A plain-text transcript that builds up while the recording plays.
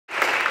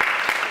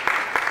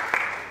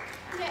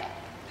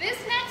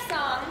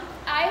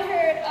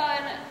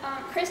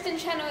Kristen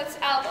Chenoweth's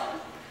album,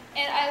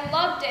 and I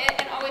loved it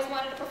and always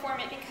wanted to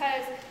perform it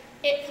because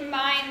it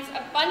combines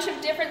a bunch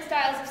of different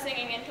styles of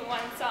singing into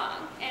one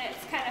song, and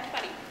it's kind of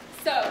funny.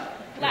 So,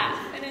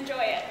 laugh and enjoy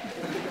it.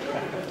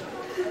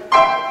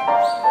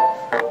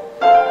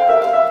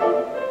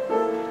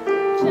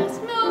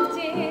 Just moved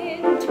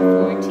in to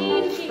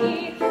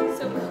 14P,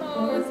 so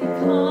cozy,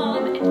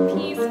 calm, and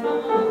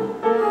peaceful.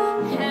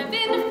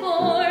 Heaven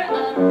for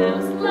a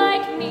mouse